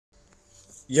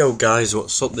Yo guys,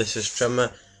 what's up? This is Tremor.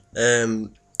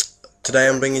 Today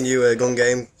I'm bringing you a gun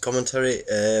game commentary.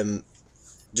 I'm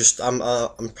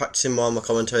practicing more on my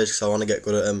commentaries because I want to get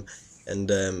good at them.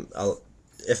 And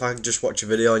if I just watch a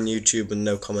video on YouTube and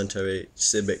no commentary,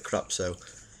 it's a bit crap. So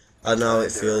I know how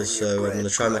it feels. So I'm gonna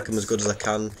try and make them as good as I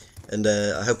can. And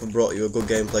I hope I brought you a good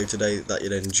gameplay today that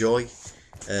you'd enjoy.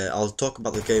 I'll talk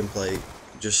about the gameplay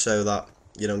just so that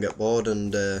you don't get bored,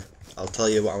 and I'll tell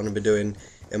you what I'm gonna be doing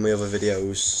in my other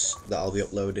videos that I'll be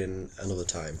uploading another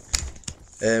time.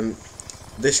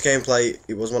 This gameplay,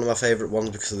 it was one of my favourite ones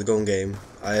because of the gun game.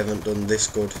 I haven't done this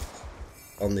good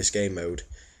on this game mode.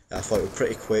 I thought it was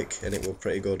pretty quick and it was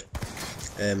pretty good.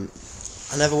 I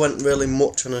never went really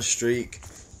much on a streak,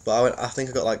 but I think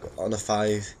I got like on a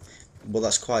 5, but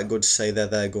that's quite good to say they're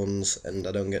their guns and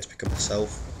I don't get to pick up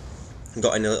myself.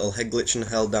 Got in a little head glitch and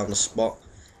held down the spot.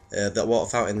 That water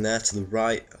fountain there to the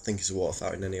right, I think it's a water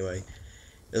fountain anyway.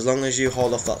 As long as you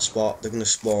hold off that spot, they're going to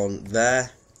spawn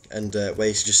there, and where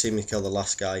you just see me kill the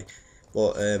last guy.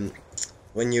 But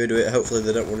when you do it, hopefully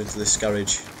they don't run into this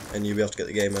garage, and you'll be able to get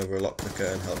the game over a lot quicker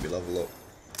and help you level up.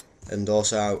 And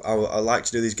also, I like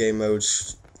to do these game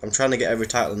modes. I'm trying to get every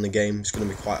title in the game. It's going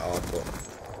to be quite hard, but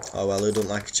oh well, who don't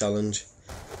like a challenge?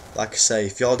 Like I say,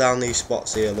 if you're down these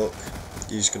spots here, look,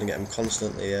 you're just going to get them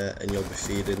constantly here, and you'll be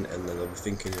feeding, and then they'll be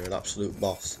thinking you're an absolute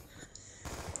boss.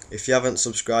 If you haven't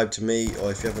subscribed to me,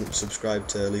 or if you haven't subscribed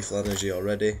to Lethal Energy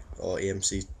already, or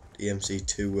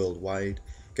EMC2 Worldwide,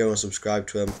 go and subscribe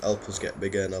to them, help us get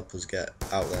bigger and help us get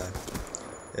out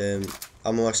there.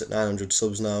 I'm almost at 900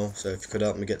 subs now, so if you could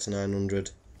help me get to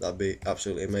 900, that'd be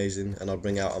absolutely amazing, and I'll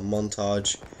bring out a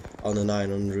montage on the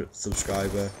 900th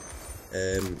subscriber,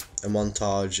 a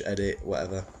montage, edit,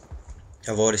 whatever.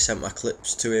 I've already sent my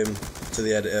clips to him, to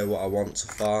the editor, what I want so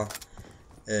far.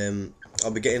 I'll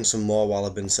be getting some more while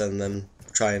I've been sending them,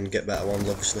 try and get better ones.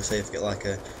 Obviously, say if I get like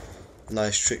a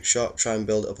nice trick shot, try and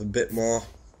build it up a bit more,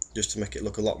 just to make it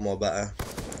look a lot more better.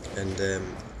 And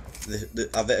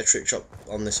I've hit a trick shot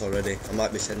on this already. I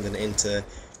might be sending it into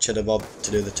Cheddar Bob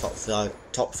to do the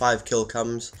top 5 kill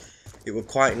cams. It was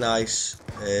quite nice,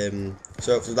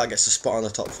 so hopefully that gets a spot on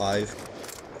the top 5.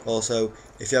 Also,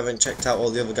 if you haven't checked out all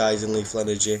the other guys in Lethal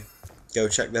Energy, go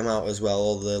check them out as well.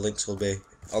 All the links will be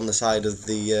on the side of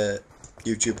the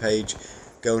YouTube page.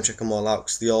 Go and check them all out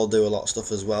because they all do a lot of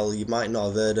stuff as well. You might not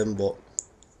have heard them, but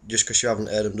just because you haven't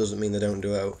heard them doesn't mean they don't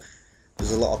do it.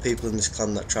 There's a lot of people in this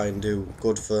clan that try and do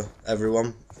good for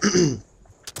everyone.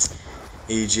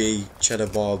 E.g. Cheddar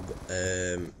Bob.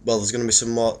 Well, there's going to be some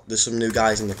more. There's some new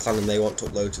guys in the clan and they want to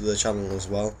upload to the channel as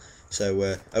well.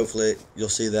 So hopefully you'll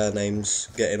see their names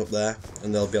getting up there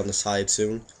and they'll be on the side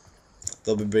soon.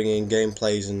 They'll be bringing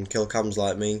gameplays and kill cams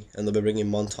like me, and they'll be bringing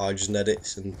montages and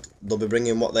edits, and they'll be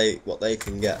bringing what they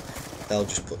can get. They'll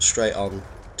just put straight on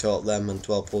to help them and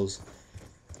to help us,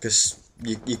 because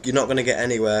you're not going to get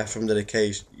anywhere from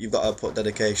dedication. You've got to put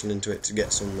dedication into it to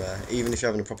get somewhere. Even if you're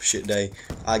having a proper shit day,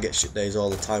 I get shit days all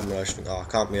the time where I just think, oh,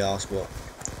 I can't be arsed, but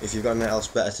if you've got anything else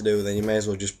better to do, then you may as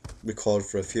well just record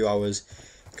for a few hours,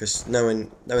 because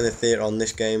knowing the theatre on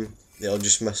this game, it'll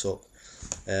just mess up.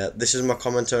 This is my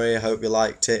commentary. I hope you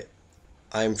liked it.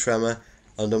 I'm Tremor,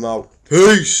 and I'm out.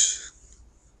 Peace!